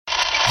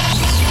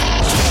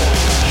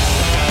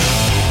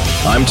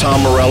I'm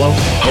Tom Morello,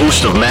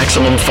 host of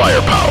Maximum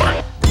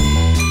Firepower,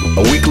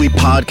 a weekly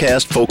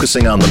podcast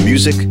focusing on the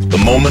music, the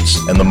moments,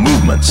 and the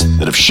movements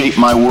that have shaped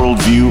my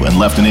worldview and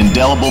left an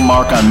indelible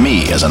mark on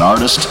me as an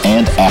artist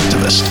and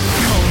activist.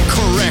 Come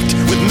correct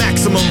with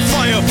Maximum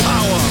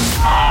Firepower.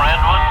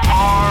 Redwood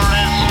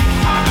Forest,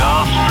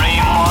 Gulf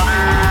Stream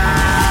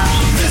waters.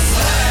 This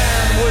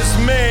land was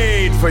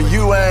made for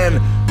you and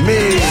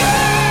me.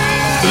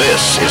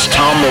 This is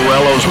Tom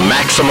Morello's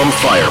Maximum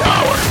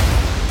Firepower.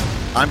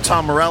 I'm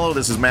Tom Morello.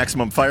 This is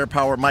Maximum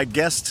Firepower. My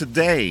guests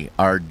today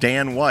are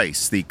Dan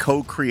Weiss, the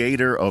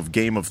co-creator of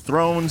Game of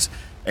Thrones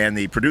and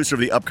the producer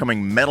of the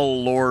upcoming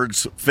Metal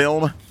Lords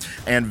film,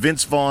 and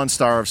Vince Vaughn,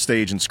 star of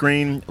stage and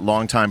screen,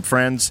 longtime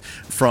friends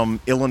from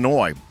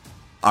Illinois.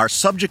 Our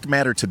subject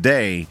matter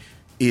today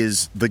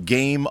is the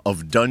game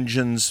of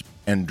Dungeons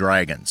and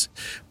Dragons.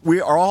 We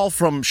are all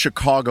from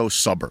Chicago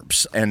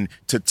suburbs, and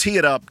to tee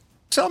it up,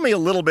 tell me a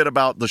little bit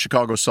about the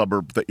Chicago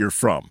suburb that you're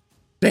from.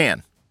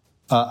 Dan.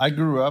 I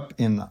grew up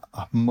in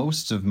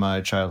most of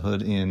my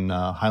childhood in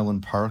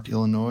Highland Park,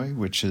 Illinois,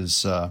 which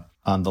is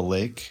on the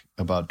lake,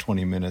 about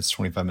 25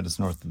 minutes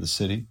north of the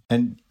city.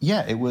 And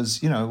yeah, it was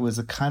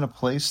the kind of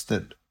place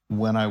that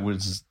when I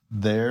was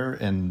there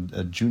in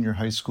junior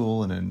high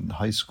school and in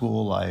high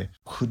school, I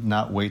could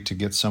not wait to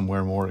get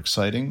somewhere more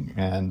exciting.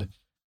 And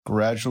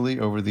gradually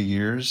over the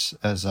years,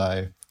 as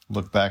I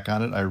look back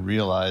on it, I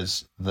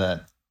realized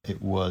that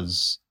it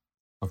was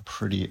a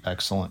pretty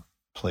excellent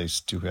place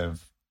to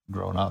have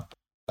grown up.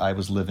 I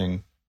was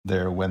living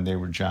there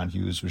when John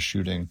Hughes was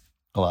shooting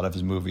a lot of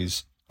his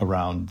movies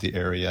around the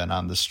area and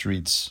on the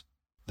streets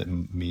that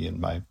me and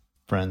my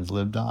friends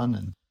lived on.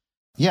 And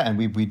yeah, and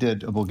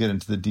we'll get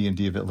into the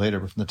D&D a bit later,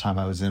 but from the time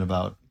I was in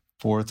about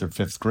 4th or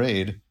 5th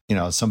grade,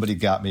 somebody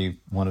got me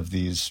one of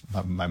these,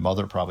 my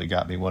mother probably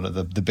got me one of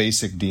the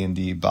basic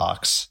D&D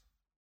box,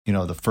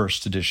 the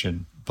first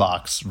edition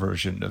box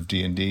version of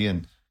D&D,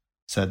 and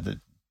said that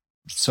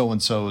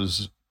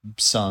so-and-so's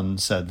son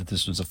said that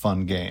this was a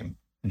fun game.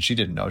 And she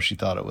didn't know. She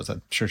thought it was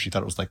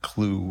like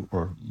Clue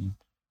or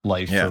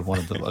Life or one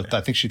of the.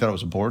 I think she thought it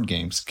was a board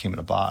game because it came in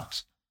a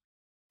box.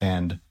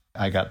 And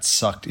I got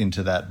sucked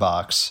into that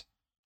box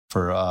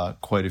for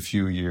quite a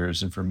few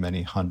years and for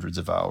many hundreds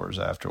of hours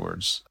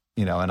afterwards.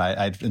 And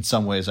I in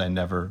some ways I've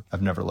never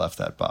left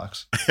that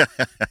box.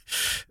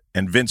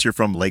 And Vince, you're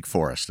from Lake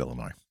Forest,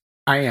 Illinois.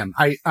 I am.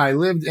 I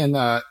lived in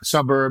a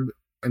suburb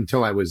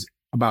until I was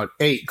about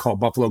 8 called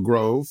Buffalo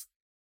Grove.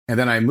 And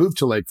then I moved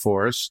to Lake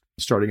Forest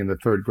starting in the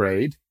 3rd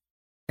grade.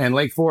 And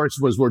Lake Forest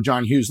was where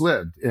John Hughes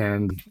lived.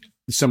 And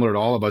similar to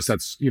all of us,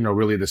 that's,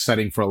 really the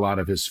setting for a lot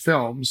of his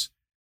films.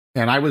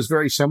 And I was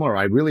very similar.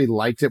 I really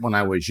liked it when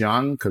I was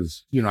young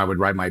because, I would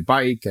ride my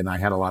bike and I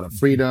had a lot of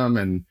freedom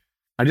and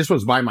I just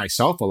was by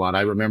myself a lot.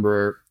 I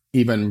remember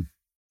even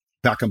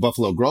back in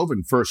Buffalo Grove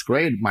in 1st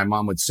grade, my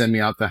mom would send me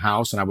out the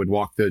house and I would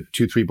walk the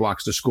 2-3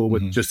 blocks to school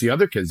with just the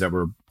other kids that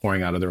were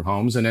pouring out of their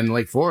homes. And in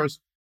Lake Forest,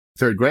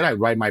 3rd grade, I'd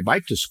ride my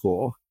bike to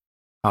school.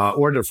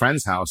 Or to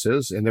friends'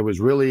 houses. And there was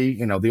really,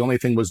 the only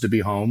thing was to be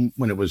home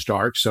when it was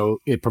dark. So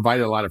it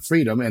provided a lot of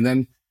freedom. And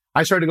then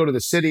I started to go to the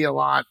city a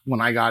lot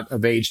when I got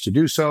of age to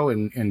do so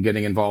and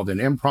getting involved in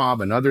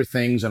improv and other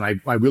things. And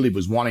I really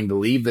was wanting to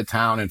leave the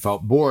town and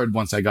felt bored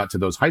once I got to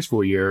those high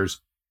school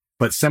years.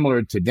 But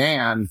similar to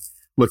Dan,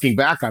 looking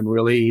back, I'm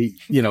really,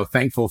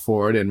 thankful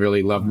for it and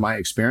really loved my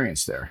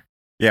experience there.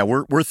 Yeah,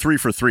 we're 3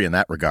 for 3 in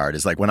that regard.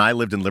 It's like when I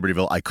lived in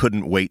Libertyville, I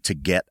couldn't wait to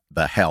get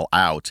the hell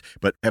out.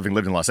 But having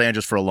lived in Los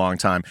Angeles for a long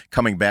time,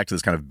 coming back to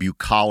this kind of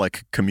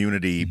bucolic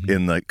community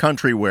in the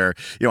country where,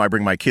 I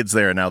bring my kids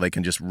there and now they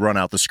can just run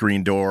out the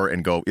screen door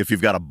and go, if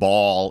you've got a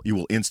ball, you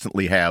will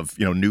instantly have,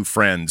 new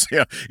friends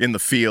in the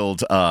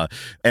field.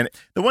 And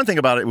the one thing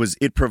about it was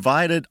it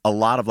provided a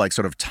lot of like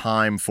sort of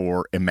time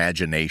for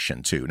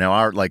imagination too. Now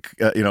our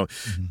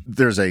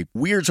there's a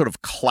weird sort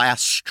of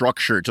class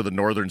structure to the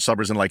northern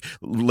suburbs, and like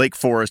Lake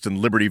Forest and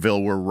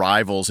Libertyville were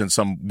rivals in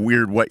some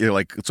weird way,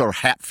 like sort of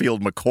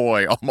Hatfield-McCoy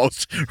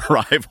almost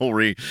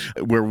rivalry,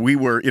 where we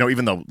were,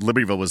 even though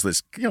Libertyville was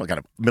this, kind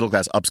of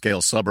middle-class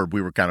upscale suburb,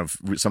 we were kind of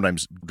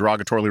sometimes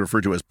derogatorily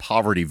referred to as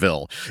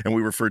Povertyville, and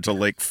we referred to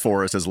Lake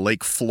Forest as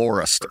Lake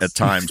Florist at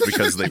times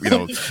because they,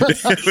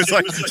 it was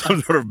like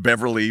some sort of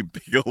Beverly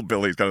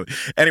Hillbillies kind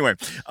of. Anyway,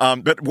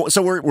 but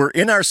so we're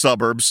in our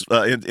suburbs,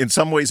 in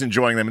some ways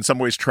enjoying them, in some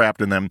ways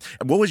trapped in them.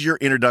 What was your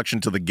introduction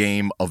to the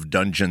game of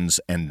Dungeons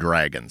and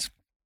Dragons?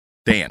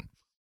 Dan.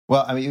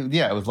 Well, I mean,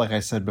 yeah, it was like I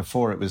said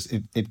before,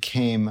 it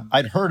came,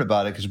 I'd heard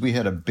about it because we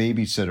had a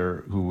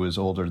babysitter who was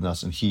older than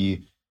us, and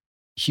he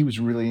was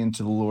really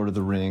into the Lord of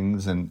the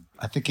Rings, and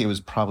I think he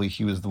was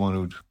the one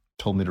who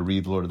told me to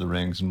read Lord of the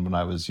Rings, and when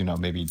I was,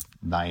 maybe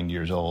 9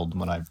 years old,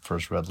 when I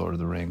first read Lord of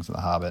the Rings and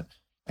The Hobbit,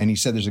 and he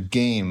said there's a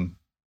game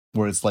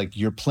where it's like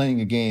you're playing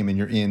a game and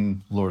you're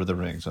in Lord of the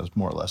Rings. That was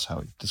more or less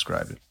how he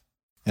described it.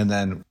 And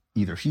then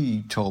either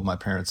he told my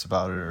parents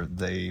about it or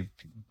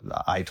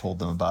I told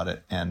them about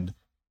it, and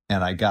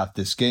I got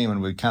this game,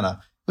 and it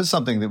was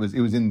something that was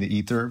in the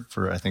ether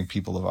for, I think,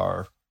 people of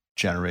our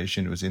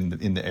generation. It was in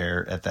the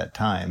air at that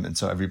time, and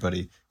so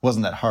it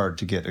wasn't that hard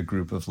to get a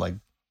group of like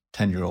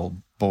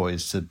 10-year-old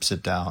boys to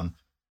sit down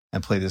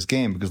and play this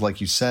game, because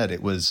like you said,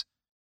 it was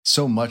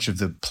so much of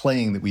the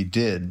playing that we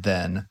did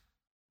then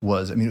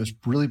was, it was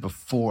really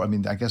before,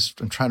 I guess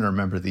I'm trying to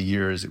remember the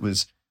years. It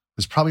was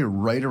probably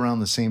right around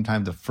the same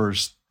time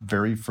the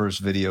very first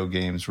video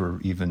games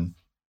were even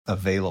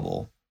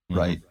available,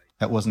 right?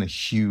 That wasn't a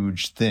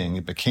huge thing.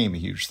 It became a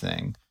huge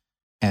thing.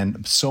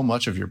 And so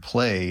much of your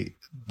play,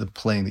 the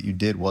playing that you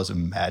did was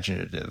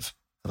imaginative.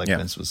 Like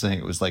Vince was saying,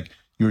 it was like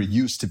you were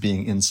used to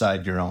being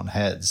inside your own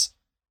heads.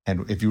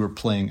 And if you were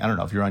playing, I don't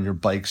know, if you're on your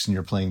bikes and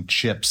you're playing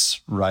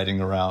chips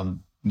riding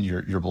around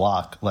your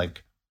block,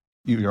 like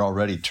you're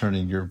already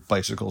turning your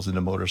bicycles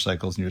into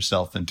motorcycles and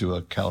yourself into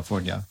a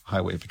California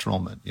highway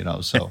patrolman,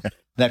 so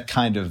that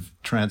kind of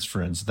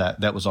transference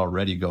that was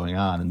already going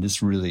on. And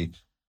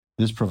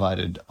this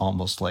provided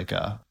almost like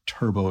a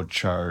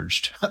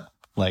turbocharged,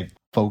 like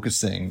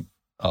focusing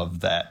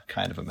of that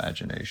kind of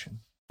imagination.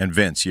 And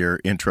Vince,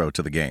 your intro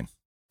to the game.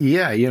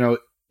 Yeah,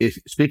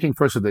 speaking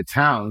first of the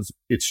towns,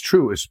 it's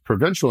true. It's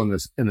provincial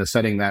in the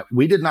setting that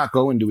we did not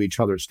go into each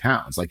other's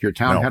towns. Like your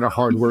town had a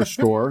hardware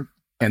store,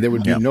 and there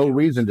would be no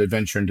reason to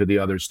venture into the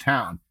other's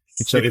town.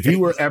 So if you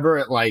were ever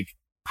at like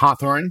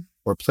Hawthorne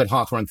or Plitt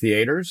Hawthorne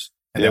Theaters,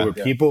 and there were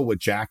people with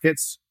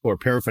jackets or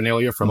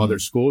paraphernalia from other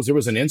schools, there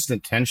was an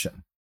instant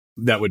tension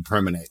that would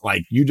permeate.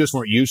 Like you just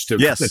weren't used to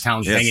the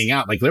towns hanging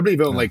out. Like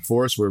Libertyville and Lake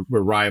Forest were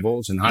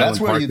rivals, and Highland That's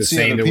where Park you'd the see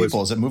same. other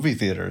people is at movie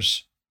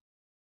theaters.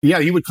 Yeah,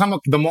 you would come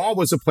up. The mall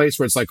was a place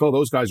where it's like, oh,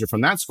 those guys are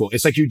from that school.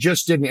 It's like you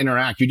just didn't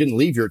interact. You didn't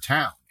leave your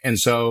town. And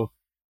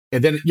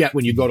then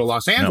when you go to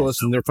Los Angeles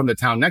and they're from the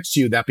town next to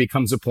you, that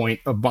becomes a point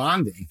of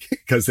bonding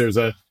because there's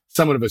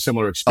somewhat of a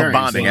similar experience.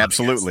 Of bonding,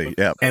 absolutely.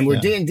 Yeah. And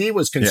where D&D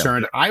was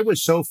concerned, I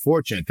was so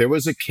fortunate. There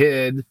was a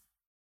kid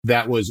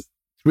that was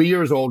 3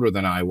 years older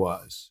than I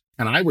was.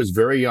 And I was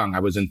very young. I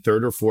was in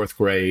 3rd or 4th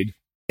grade.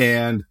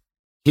 And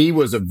he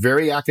was a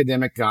very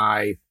academic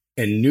guy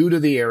and new to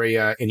the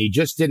area, and he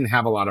just didn't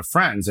have a lot of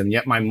friends. And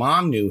yet my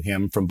mom knew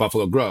him from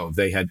Buffalo Grove.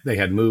 They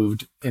had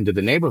moved into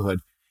the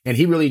neighborhood, and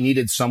he really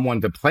needed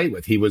someone to play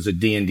with. He was a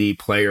D&D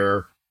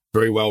player,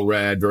 very well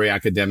read, very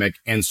academic.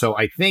 And so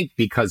I think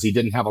because he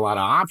didn't have a lot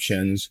of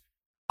options,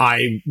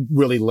 I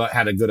really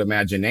had a good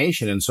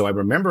imagination. And so I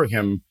remember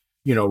him,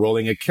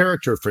 rolling a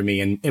character for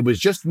me, and it was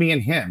just me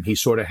and him. He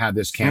sort of had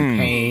this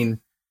campaign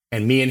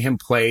and me and him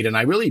played, and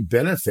I really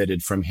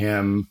benefited from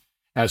him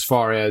as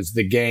far as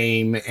the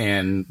game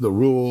and the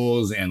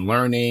rules and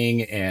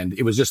learning. And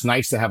it was just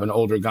nice to have an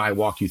older guy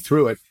walk you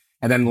through it.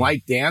 And then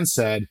like Dan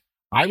said,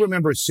 I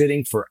remember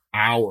sitting for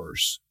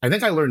hours. I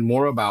think I learned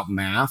more about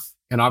math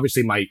and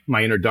obviously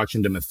my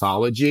introduction to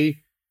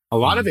mythology. A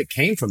lot of it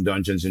came from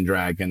Dungeons and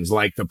Dragons,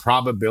 like the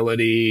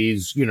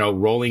probabilities,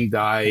 rolling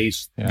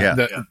dice.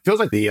 It feels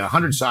like the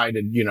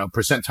 100-sided,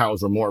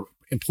 percentiles were more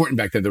important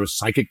back then. There was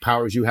psychic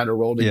powers you had to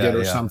roll to get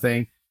or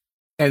something.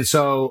 And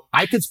so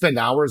I could spend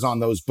hours on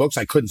those books.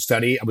 I couldn't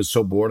study. I was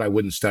so bored I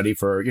wouldn't study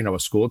for, a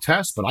school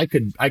test, but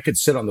I could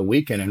sit on the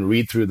weekend and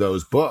read through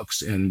those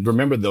books and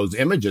remember those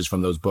images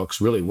from those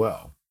books really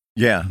well.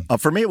 Yeah.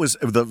 For me, it was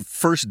the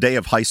first day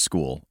of high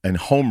school and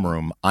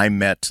homeroom. I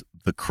met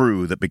the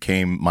crew that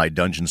became my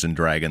Dungeons and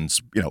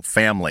Dragons,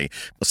 family.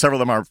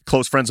 Several of them are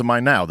close friends of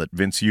mine now that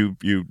Vince, you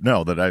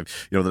know, that that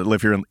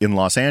live here in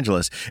Los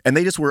Angeles. And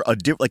they just were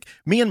like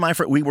me and my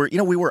friend, we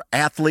were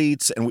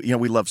athletes and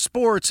we loved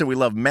sports and we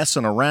loved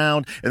messing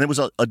around. And there was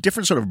a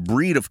different sort of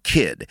breed of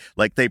kid.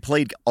 Like they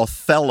played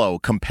Othello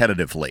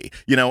competitively,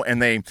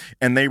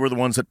 and they were the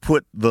ones that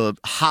put the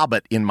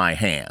Hobbit in my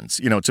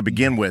hands, to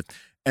begin with.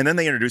 And then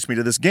they introduced me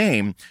to this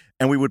game,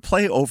 and we would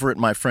play over at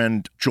my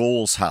friend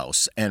Joel's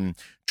house. And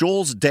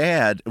Joel's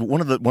dad,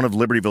 one of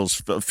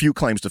Libertyville's few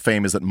claims to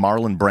fame is that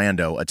Marlon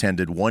Brando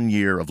attended 1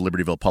 year of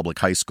Libertyville Public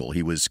High School.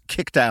 He was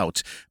kicked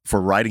out for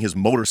riding his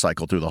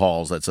motorcycle through the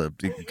halls. That's a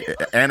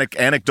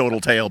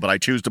anecdotal tale, but I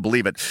choose to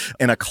believe it.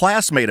 And a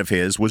classmate of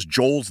his was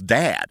Joel's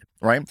dad,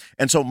 right?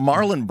 And so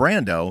Marlon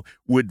Brando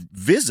would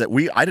visit.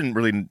 I didn't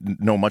really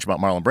know much about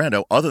Marlon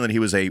Brando other than he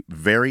was a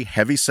very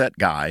heavy-set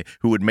guy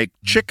who would make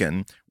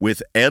chicken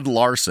with Ed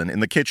Larson in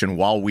the kitchen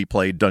while we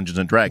played Dungeons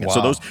and Dragons.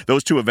 Wow. So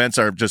those two events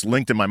are just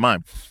linked in my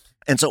mind.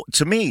 And so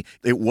to me,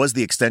 it was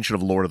the extension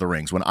of Lord of the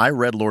Rings. When I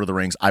read Lord of the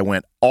Rings, I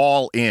went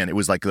all in. It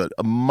was like a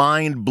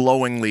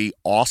mind-blowingly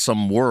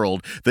awesome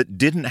world that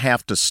didn't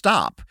have to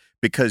stop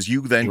because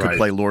you then could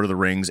play Lord of the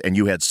Rings and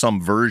you had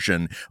some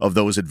version of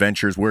those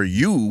adventures where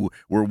you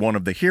were one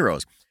of the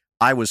heroes.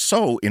 I was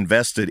so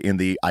invested in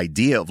the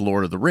idea of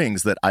Lord of the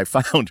Rings that I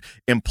found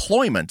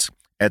employment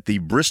at the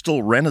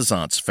Bristol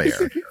Renaissance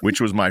Fair,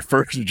 which was my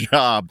first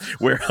job,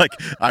 where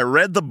I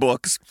read the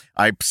books,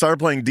 I started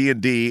playing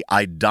D&D,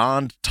 I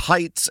donned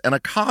tights and a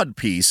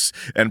codpiece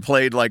and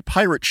played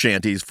pirate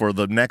shanties for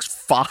the next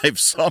 5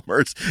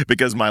 summers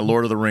because my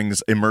Lord of the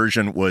Rings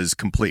immersion was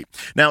complete.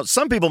 Now,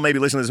 some people may be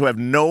listening to this who have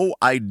no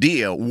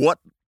idea what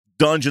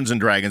Dungeons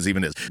and Dragons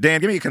even is. Dan,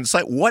 give me a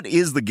concise, what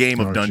is the game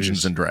of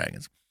Dungeons and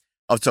Dragons?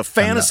 It's a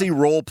fantasy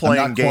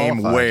role-playing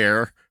game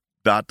where...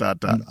 dot, dot,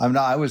 dot. I'm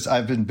not.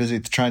 I've been busy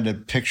trying to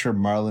picture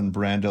Marlon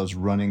Brando's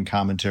running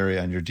commentary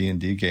on your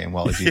D&D game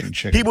while he's eating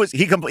chicken.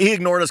 He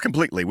ignored us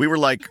completely. We were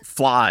like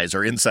flies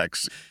or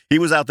insects. He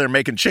was out there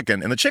making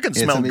chicken, and the chicken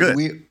smelled good.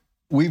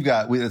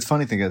 The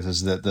funny thing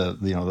is that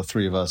the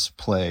three of us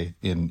play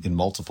in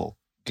multiple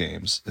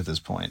games at this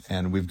point,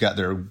 and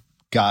there are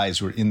guys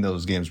who are in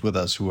those games with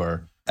us who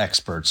are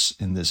experts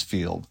in this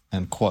field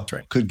and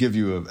could give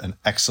you an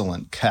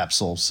excellent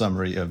capsule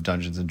summary of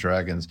Dungeons and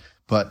Dragons.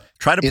 But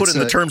try to put it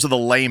in the terms of the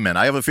layman.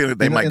 I have a feeling that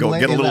they might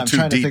get a little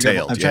too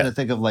detailed. I'm trying to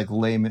think of like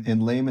in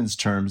layman's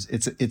terms.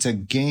 It's a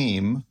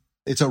game.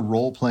 It's a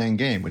role playing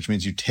game, which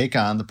means you take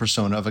on the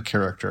persona of a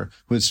character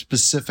with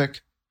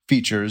specific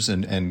features,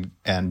 and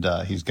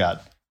he's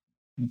got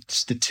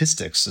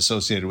statistics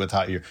associated with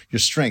how your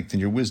strength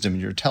and your wisdom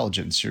and your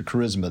intelligence, your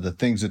charisma, the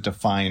things that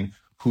define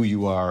who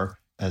you are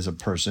as a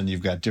person.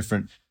 You've got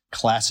different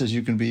classes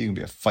you can be. You can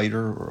be a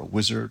fighter or a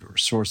wizard or a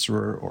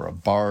sorcerer or a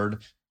bard.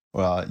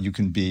 You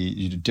can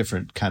be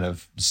different kind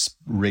of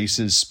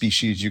races,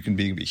 species. You can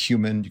be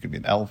human. You can be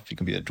an elf. You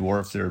can be a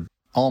dwarf. There are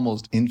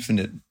almost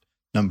infinite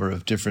number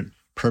of different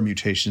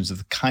permutations of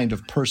the kind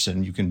of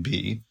person you can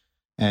be.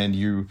 And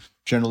you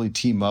generally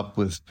team up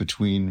with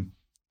between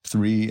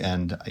 3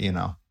 and,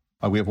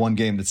 we have one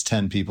game that's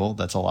 10 people.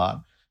 That's a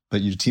lot.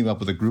 But you team up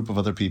with a group of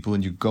other people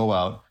and you go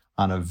out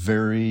on a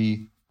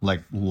very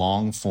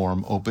long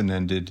form,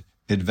 open-ended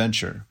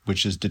adventure,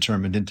 which is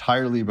determined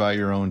entirely by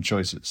your own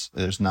choices.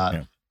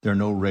 There are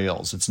no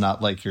rails. It's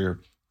not like a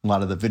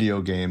lot of the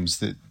video games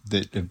that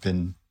have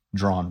been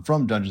drawn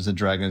from Dungeons and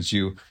Dragons.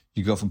 You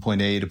go from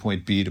point A to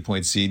point B to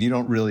point C. And you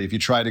don't really, if you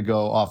try to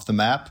go off the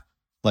map,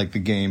 the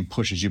game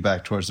pushes you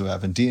back towards the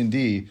map. In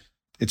D&D,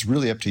 it's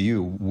really up to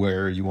you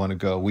where you want to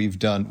go.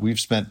 We've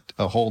spent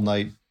a whole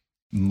night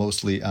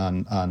mostly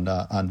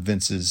on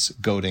Vince's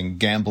goading,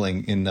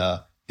 gambling in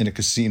a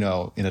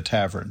casino, in a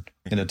tavern,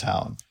 in a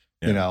town.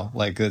 Yeah.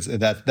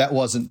 That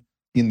wasn't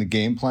in the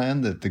game plan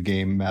that the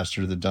game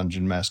master, the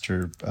dungeon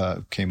master,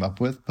 came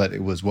up with, but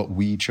it was what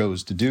we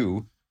chose to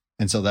do.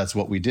 And so that's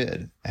what we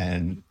did.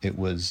 And it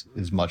was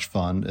as much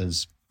fun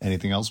as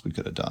anything else we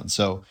could have done.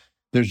 So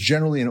there's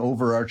generally an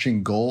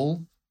overarching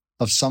goal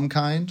of some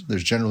kind.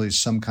 There's generally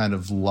some kind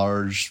of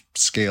large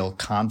scale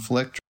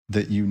conflict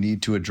that you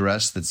need to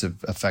address that's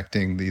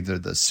affecting either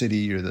the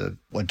city or the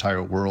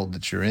entire world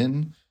that you're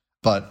in.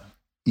 But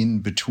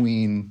in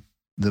between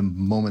the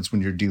moments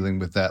when you're dealing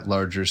with that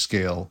larger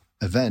scale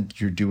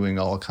event, you're doing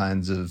all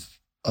kinds of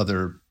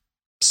other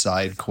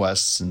side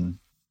quests and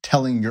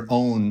telling your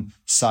own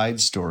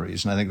side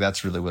stories. And I think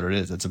that's really what it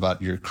is. It's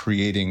about you're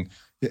creating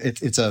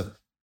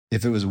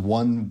if it was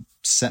one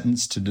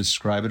sentence to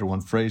describe it or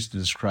one phrase to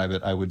describe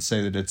it, I would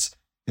say that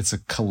it's a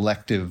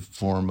collective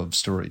form of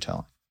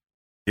storytelling.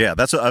 Yeah,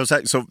 that's what I was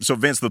saying. So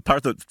Vince, the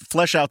part that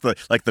flesh out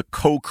the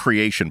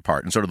co-creation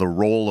part and sort of the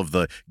role of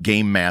the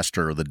game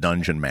master or the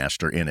dungeon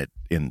master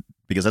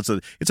because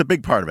it's a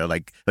big part of it.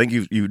 I think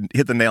you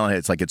hit the nail on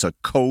it. It's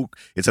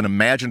it's an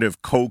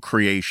imaginative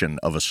co-creation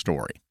of a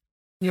story.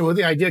 Where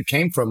the idea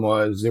came from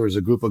was there was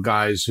a group of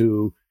guys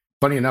who,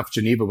 funny enough,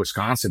 Geneva,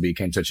 Wisconsin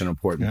became such an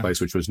important place,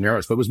 which was near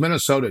us, but it was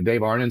Minnesota.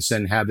 Dave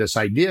Arneson had this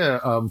idea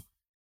of,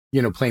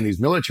 playing these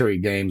military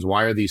games.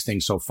 Why are these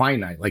things so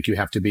finite? You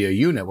have to be a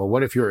unit. Well,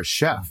 what if you're a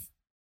chef,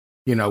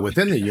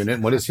 within the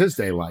unit? What is his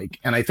day like?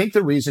 And I think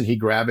the reason he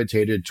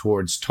gravitated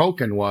towards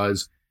Tolkien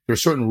was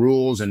there's certain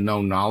rules and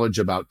known knowledge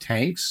about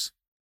tanks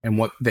and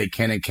what they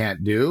can and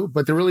can't do,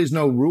 but there really is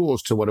no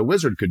rules to what a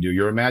wizard could do.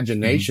 Your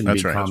imagination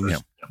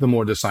becomes the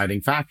more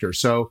deciding factor.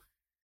 So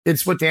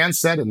it's what Dan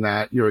said in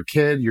that you're a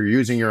kid, you're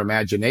using your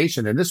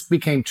imagination, and this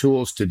became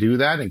tools to do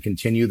that and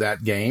continue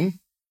that game.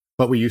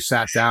 But where you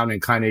sat down and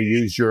kind of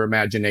used your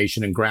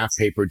imagination and graph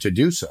paper to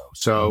do so.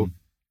 So,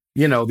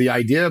 the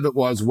idea of it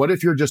was, what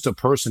if you're just a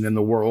person in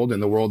the world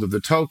of the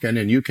token,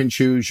 and you can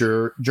choose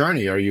your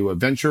journey? Are you a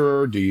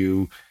adventurer? Do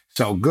you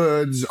sell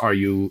goods? Are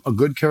you a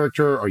good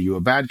character? Are you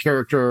a bad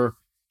character?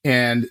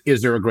 And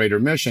is there a greater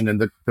mission?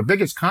 And the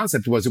biggest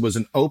concept was it was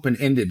an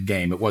open-ended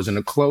game. It wasn't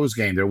a closed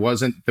game.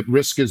 The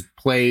risk is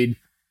played.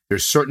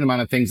 There's a certain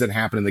amount of things that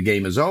happen and the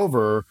game is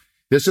over.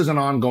 This is an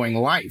ongoing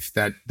life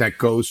that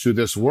goes through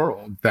this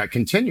world that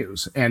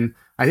continues. And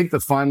I think the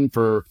fun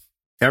for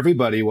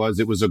everybody was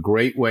it was a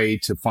great way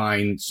to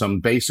find some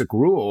basic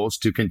rules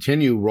to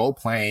continue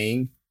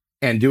role-playing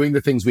and doing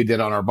the things we did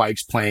on our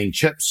bikes, playing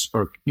Chips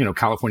or,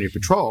 California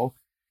Patrol.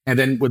 And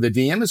then where the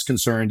DM is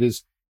concerned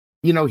is,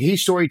 he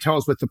story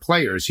tells with the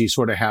players. He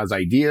sort of has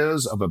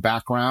ideas of a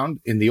background.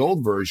 In the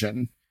old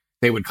version,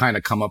 they would kind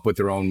of come up with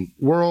their own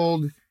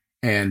world,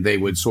 and they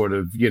would sort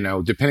of,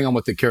 depending on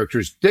what the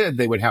characters did,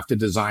 they would have to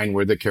design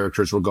where the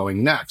characters were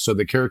going next. So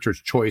the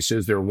characters'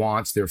 choices, their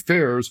wants, their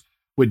fears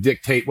would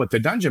dictate what the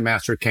dungeon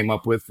master came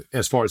up with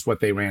as far as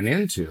what they ran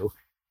into.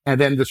 And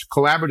then this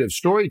collaborative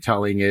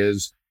storytelling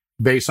is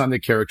based on the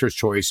character's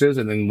choices.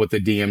 And then with the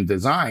DM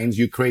designs,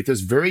 you create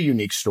this very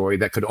unique story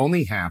that could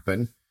only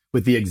happen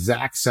with the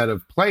exact set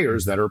of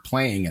players that are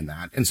playing in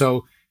that. And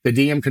so the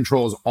DM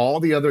controls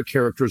all the other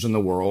characters in the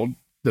world,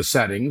 the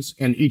settings,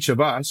 and each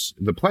of us,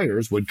 the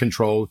players, would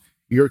control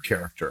your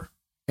character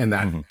in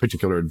that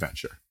particular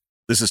adventure.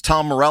 This is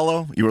Tom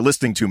Morello. You are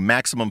listening to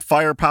Maximum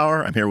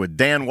Firepower. I'm here with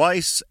Dan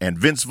Weiss and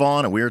Vince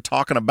Vaughn, and we are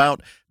talking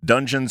about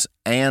Dungeons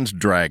and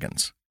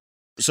Dragons.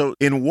 So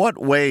in what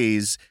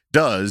ways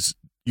does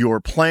your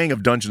playing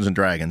of Dungeons and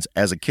Dragons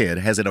as a kid,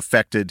 has it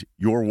affected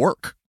your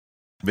work,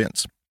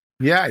 Vince?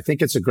 Yeah, I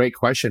think it's a great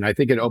question. I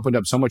think it opened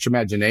up so much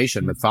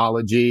imagination,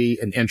 mythology,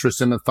 an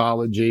interest in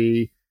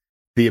mythology,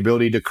 the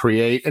ability to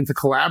create and to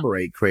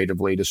collaborate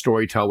creatively, to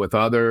storytell with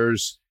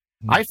others.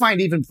 I find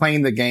even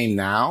playing the game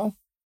now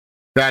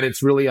that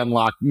it's really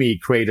unlocked me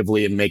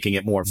creatively and making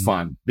it more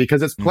fun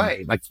because it's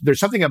play. Like there's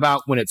something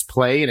about when it's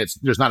play and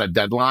there's not a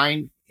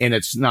deadline and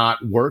it's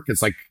not work.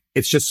 It's like,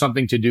 it's just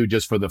something to do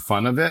just for the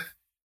fun of it,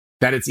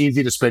 that it's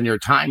easy to spend your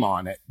time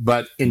on it.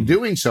 But in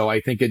doing so, I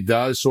think it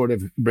does sort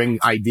of bring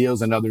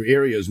ideas in other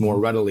areas more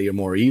readily and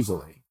more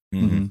easily.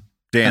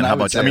 Dan, how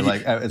about you?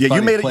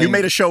 I mean, you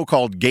made a show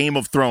called Game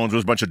of Thrones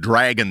with a bunch of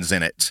dragons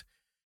in it.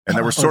 And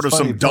there were sort of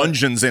some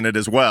dungeons in it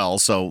as well.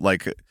 So,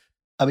 like,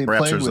 I mean,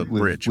 perhaps playing there's a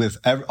bridge. with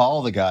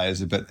all the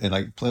guys, but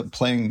like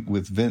playing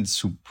with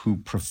Vince, who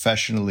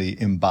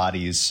professionally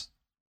embodies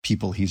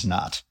people he's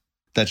not.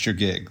 That's your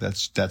gig.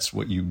 That's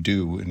what you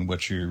do and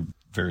what you're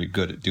very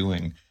good at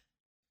doing.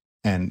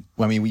 And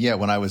I mean, yeah,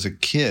 when I was a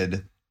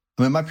kid,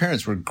 I mean, my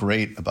parents were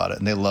great about it,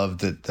 and they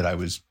loved that I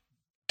was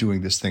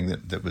doing this thing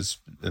that was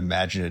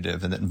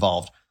imaginative and that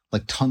involved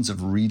like tons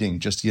of reading.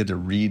 Just you had to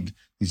read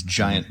these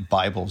giant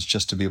Bibles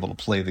just to be able to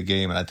play the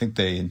game. And I think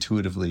they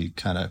intuitively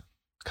kind of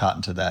caught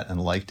into that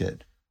and liked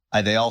it.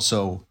 They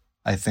also,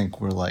 I think,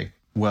 were like,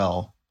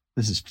 well,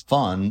 this is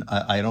fun.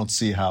 I don't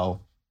see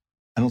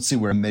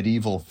where a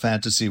medieval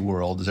fantasy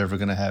world is ever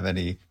going to have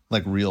any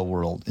like real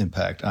world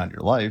impact on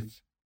your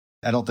life.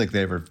 I don't think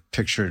they ever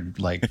pictured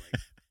like,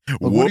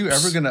 well,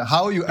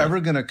 how are you ever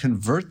going to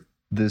convert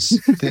this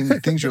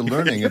things you're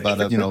learning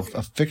about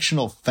a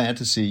fictional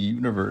fantasy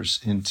universe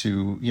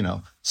into,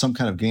 some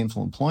kind of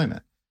gainful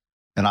employment.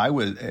 And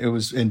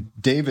and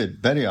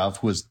David Benioff,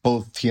 who was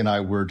both, he and I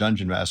were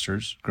dungeon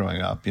masters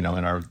growing up, in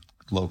our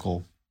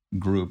local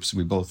groups.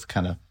 We both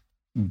kind of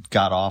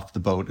got off the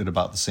boat at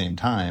about the same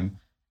time.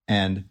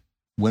 And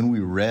when we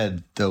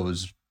read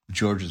those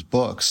George's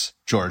books,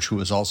 George, who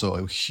was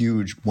also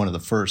one of the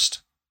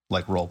first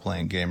like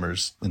role-playing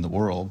gamers in the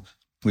world,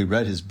 we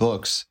read his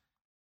books.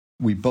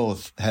 We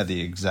both had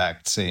the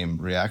exact same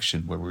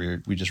reaction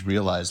where we just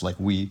realized, like,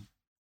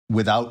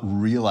 without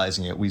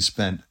realizing it, we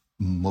spent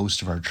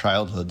most of our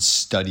childhood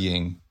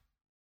studying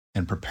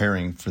and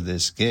preparing for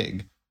this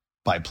gig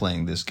by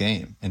playing this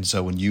game. And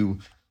so when you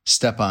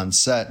step on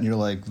set and you're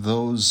like,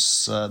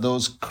 those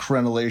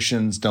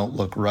crenellations don't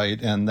look right,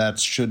 and that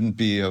shouldn't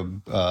be a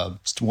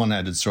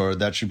one-handed sword,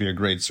 that should be a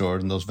great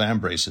sword, and those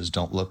vambraces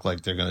don't look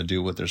like they're going to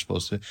do what they're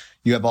supposed to.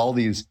 You have all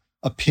these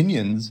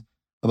opinions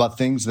about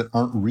things that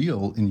aren't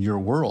real in your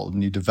world,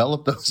 and you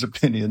develop those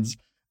opinions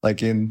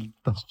like in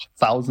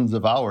thousands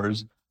of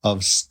hours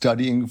of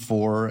studying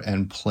for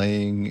and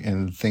playing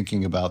and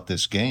thinking about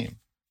this game.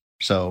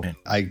 So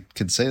I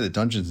could say that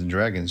Dungeons and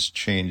Dragons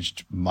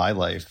changed my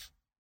life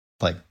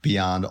like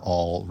beyond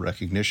all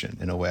recognition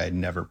in a way I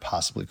never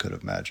possibly could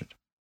have imagined.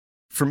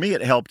 For me,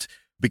 it helped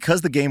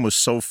because the game was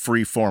so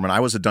free form, and I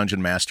was a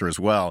dungeon master as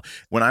well.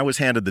 When I was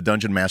handed the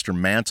dungeon master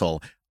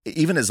mantle,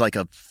 even as like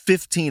a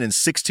 15 and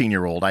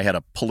 16-year-old, I had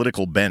a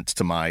political bent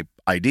to my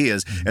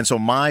ideas. And so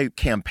my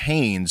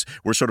campaigns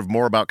were sort of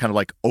more about kind of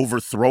like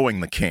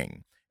overthrowing the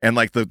king. And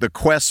like the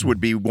quests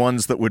would be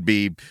ones that would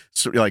be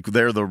like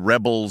they're the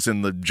rebels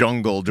in the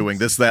jungle doing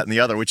this, that, and the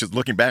other, which is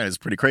looking back is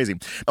pretty crazy.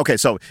 Okay,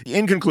 so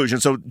in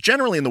conclusion, so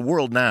generally in the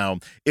world now,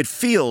 it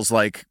feels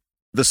like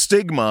the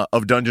stigma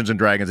of Dungeons and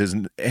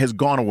Dragons has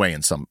gone away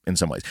in some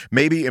ways.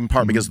 Maybe in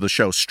part because of the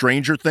show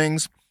Stranger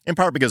Things, in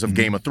part because of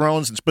Game of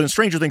Thrones, but in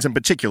Stranger Things in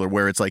particular,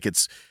 where it's like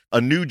it's a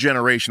new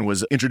generation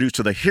was introduced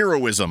to the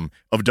heroism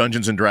of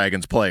Dungeons and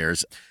Dragons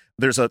players.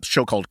 There's a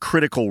show called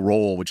Critical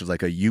Role, which is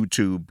like a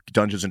YouTube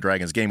Dungeons and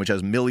Dragons game, which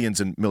has millions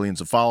and millions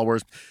of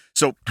followers.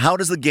 So how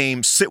does the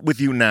game sit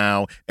with you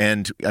now?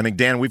 And I think,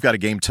 Dan, we've got a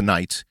game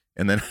tonight,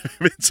 and then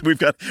we've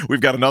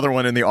got another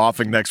one in the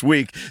offing next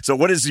week. So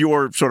what is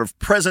your sort of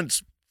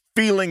present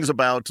feelings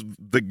about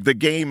the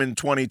game in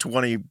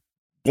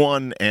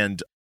 2021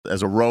 and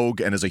as a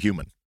rogue and as a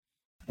human?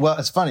 Well,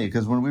 it's funny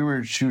because when we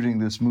were shooting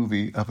this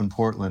movie up in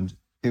Portland,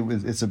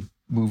 it's a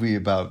movie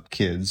about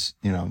kids,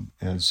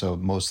 and so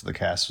most of the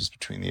cast was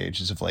between the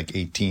ages of like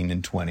 18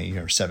 and 20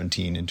 or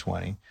 17 and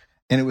 20.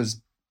 And it was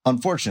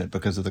unfortunate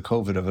because of the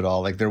COVID of it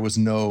all. Like there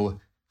wasn't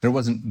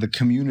the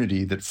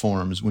community that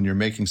forms when you're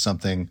making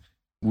something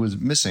was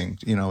missing,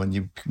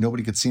 and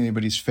nobody could see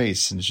anybody's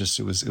face. And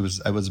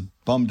I was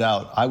bummed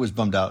out. I was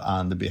bummed out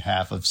on the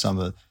behalf of some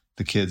of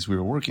the kids we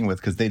were working with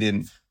because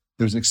there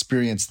was an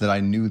experience that I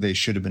knew they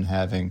should have been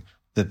having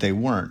that they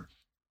weren't.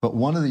 But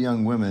one of the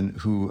young women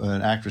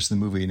an actress in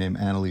the movie named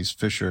Annalise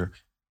Fisher,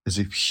 is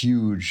a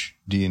huge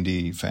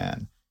D&D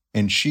fan.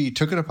 And she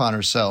took it upon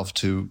herself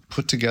to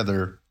put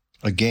together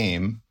a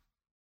game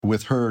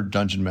with her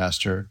dungeon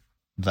master,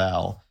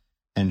 Val.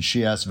 And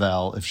she asked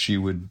Val if she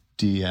would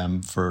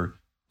DM for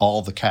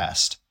all the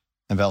cast?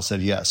 And Val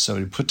said yes. So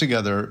he put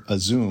together a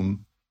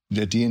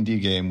D&D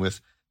game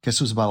with, I guess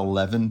it was about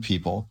 11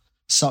 people.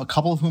 So a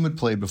couple of whom had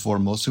played before,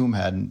 most of whom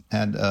hadn't.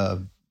 And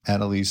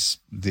Annalise,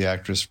 the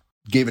actress,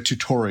 gave a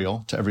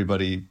tutorial to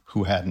everybody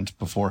who hadn't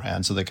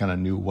beforehand, so they kind of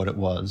knew what it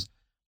was.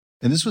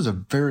 And this was a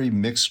very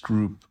mixed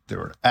group. There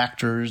were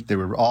actors. They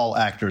were all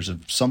actors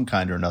of some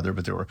kind or another,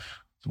 but there were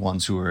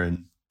ones who were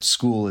in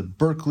school at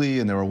Berkeley,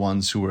 and there were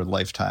ones who were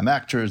lifetime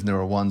actors, and there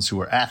were ones who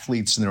were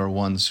athletes, and there were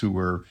ones who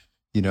were,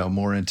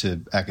 more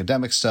into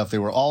academic stuff. They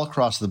were all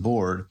across the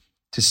board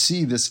to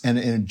see this,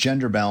 and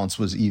gender balance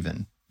was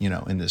even,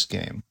 in this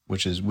game,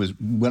 which was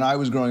when I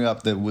was growing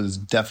up, that was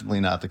definitely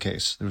not the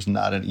case. There was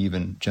not an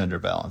even gender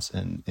balance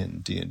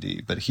in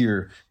D&D, but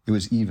here it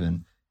was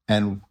even.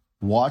 And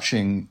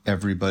watching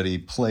everybody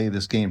play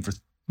this game for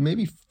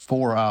maybe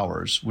 4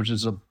 hours, which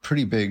is a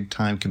pretty big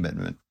time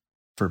commitment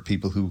for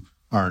people who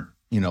aren't,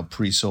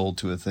 pre-sold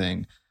to a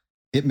thing.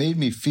 It made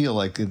me feel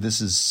like this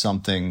is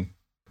something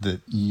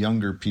that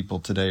younger people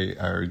today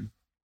are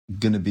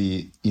going to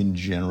be, in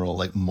general,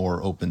 like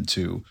more open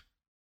to.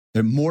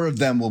 More of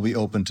them will be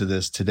open to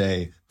this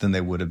today than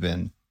they would have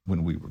been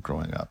when we were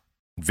growing up.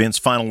 Vince,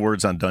 final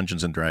words on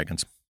Dungeons and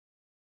Dragons.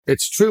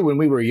 It's true. When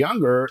we were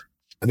younger,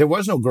 there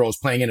was no girls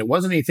playing, and it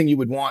wasn't anything you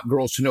would want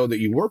girls to know that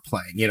you were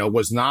playing. It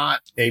was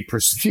not a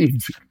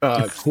perceived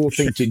cool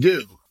thing to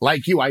do.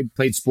 Like you, I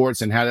played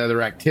sports and had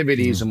other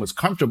activities and was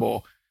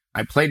comfortable.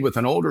 I played with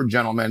an older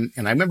gentleman,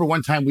 and I remember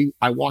one time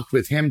I walked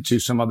with him to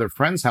some other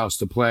friend's house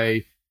to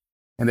play,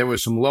 and there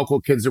was some local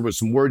kids. There was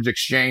some words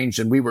exchanged,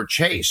 and we were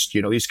chased.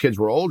 These kids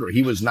were older.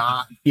 He was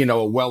not,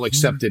 a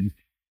well-accepted.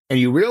 And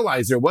you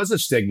realize there was a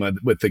stigma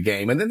with the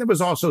game. And then there was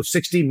also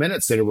 60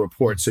 Minutes did a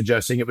report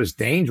suggesting it was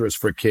dangerous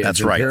for kids.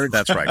 That's right. Parents,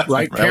 That's right.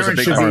 Right. That was a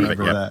big part of it.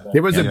 Yeah.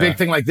 There was a big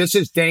thing like, this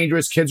is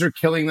dangerous. Kids are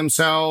killing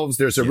themselves.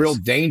 There's a real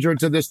danger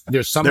to this.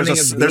 There's summoning of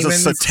demons. There's a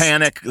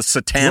satanic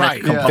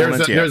right.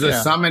 component. There's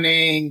a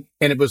summoning.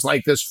 And it was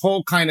like this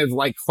whole kind of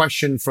like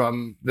question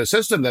from the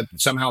system that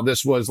somehow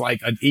this was like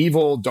an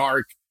evil,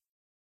 dark,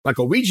 like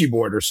a Ouija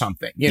board or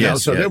something,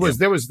 So there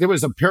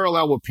was a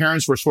parallel where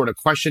parents were sort of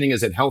questioning,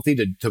 is it healthy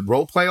to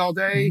role play all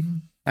day? Mm-hmm.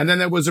 And then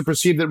there was a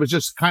perceived that it was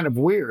just kind of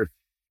weird.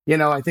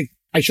 I think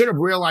I should have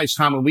realized,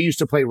 Tom, when we used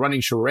to play running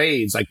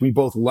charades, like we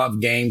both love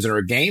games and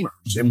are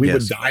gamers, and we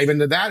would dive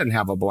into that and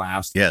have a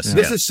blast. Yes.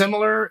 This is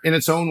similar in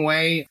its own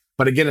way,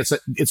 but again,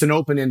 it's an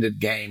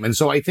open-ended game. And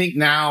so I think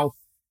now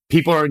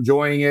people are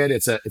enjoying it.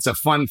 It's a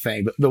fun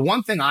thing. But the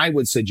one thing I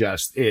would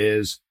suggest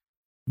is,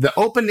 the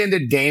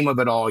open-ended game of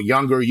it all,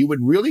 younger, you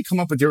would really come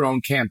up with your own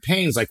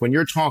campaigns. Like when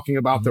you're talking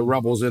about the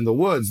Rebels in the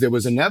Woods, there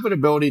was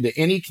inevitability to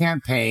any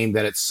campaign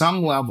that at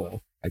some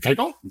level,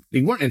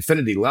 they weren't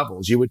infinity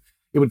levels. It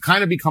would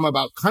kind of become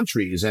about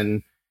countries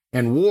and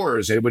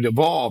wars. It would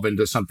evolve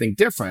into something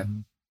different. Mm-hmm.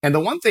 And the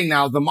one thing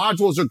now, the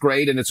modules are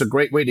great and it's a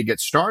great way to get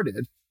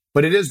started,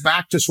 but it is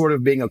back to sort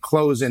of being a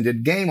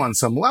close-ended game on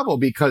some level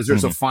because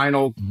there's a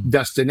final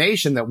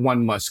destination that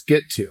one must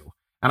get to.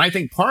 And I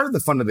think part of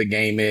the fun of the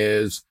game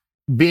is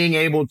being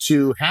able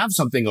to have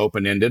something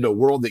open-ended, a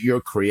world that you're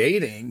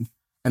creating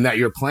and that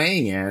you're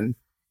playing in.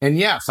 And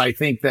yes, I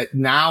think that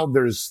now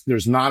there's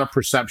not a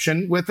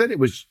perception with it.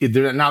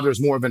 Now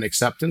there's more of an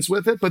acceptance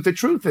with it. But the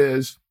truth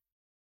is,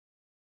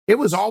 it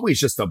was always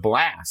just a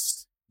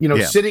blast,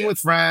 sitting with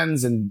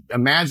friends and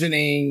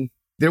imagining.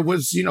 There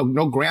was,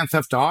 no Grand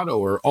Theft Auto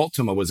or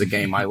Ultima was a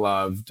game I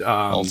loved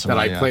that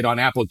I played on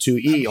Apple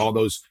IIe, all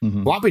those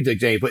floppy disk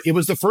days. But it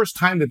was the first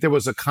time that there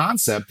was a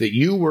concept that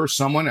you were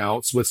someone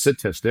else with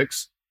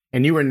statistics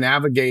and you were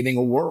navigating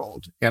a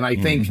world. And I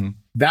think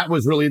that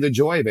was really the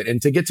joy of it. And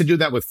to get to do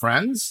that with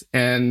friends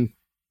and,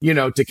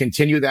 to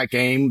continue that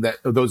game,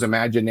 those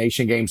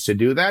imagination games, to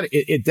do that,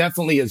 it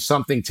definitely is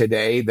something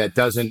today that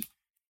doesn't,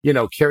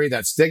 carry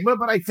that stigma.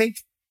 But I think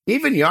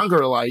even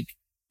younger,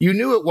 you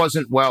knew it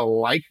wasn't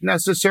well-liked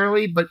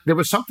necessarily, but there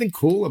was something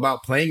cool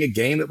about playing a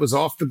game that was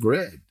off the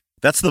grid.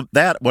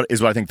 What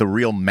I think the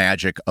real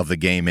magic of the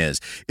game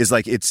is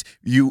like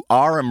you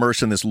are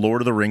immersed in this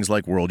Lord of the Rings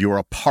like world. You are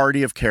a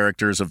party of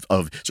characters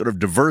of sort of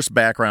diverse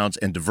backgrounds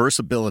and diverse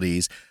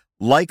abilities,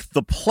 like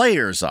the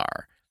players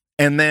are.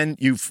 And then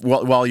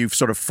while you've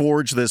sort of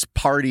forged this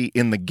party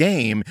in the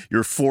game,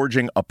 you're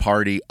forging a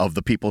party of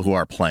the people who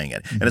are playing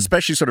it, and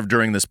especially sort of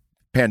during this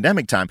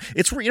pandemic time,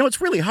 it's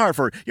really hard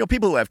for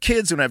people who have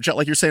kids and have,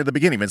 like you're saying at the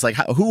beginning, it's like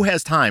who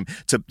has time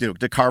to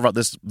carve out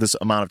this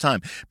amount of time,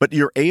 but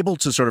you're able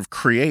to sort of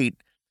create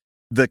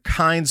the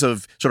kinds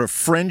of sort of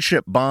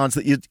friendship bonds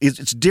that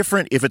it's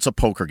different if it's a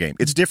poker game.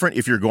 It's different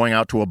if you're going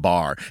out to a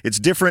bar. It's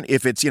different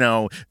if it's,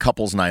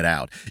 couples night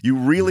out. You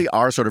really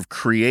are sort of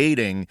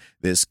creating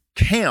this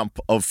camp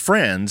of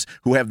friends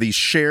who have these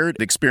shared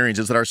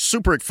experiences that are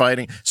super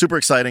exciting,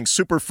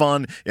 super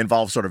fun,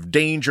 involve sort of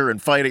danger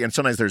and fighting. And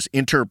sometimes there's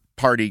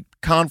inter-party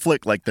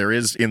conflict like there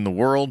is in the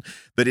world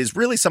that is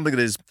really something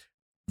that is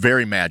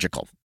very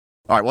magical.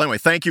 All right. Well, anyway,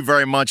 thank you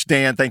very much,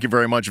 Dan. Thank you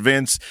very much,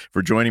 Vince,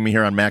 for joining me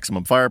here on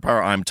Maximum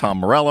Firepower. I'm Tom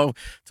Morello.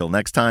 Till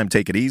next time,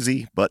 take it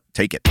easy, but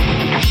take it.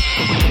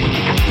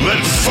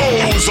 Let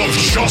foes of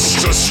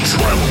justice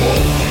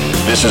tremble.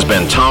 This has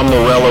been Tom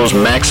Morello's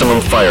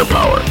Maximum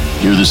Firepower.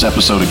 Hear this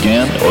episode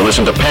again or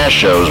listen to past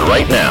shows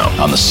right now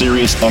on the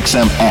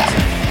SiriusXM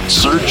app.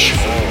 Search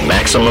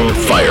Maximum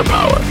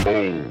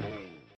Firepower.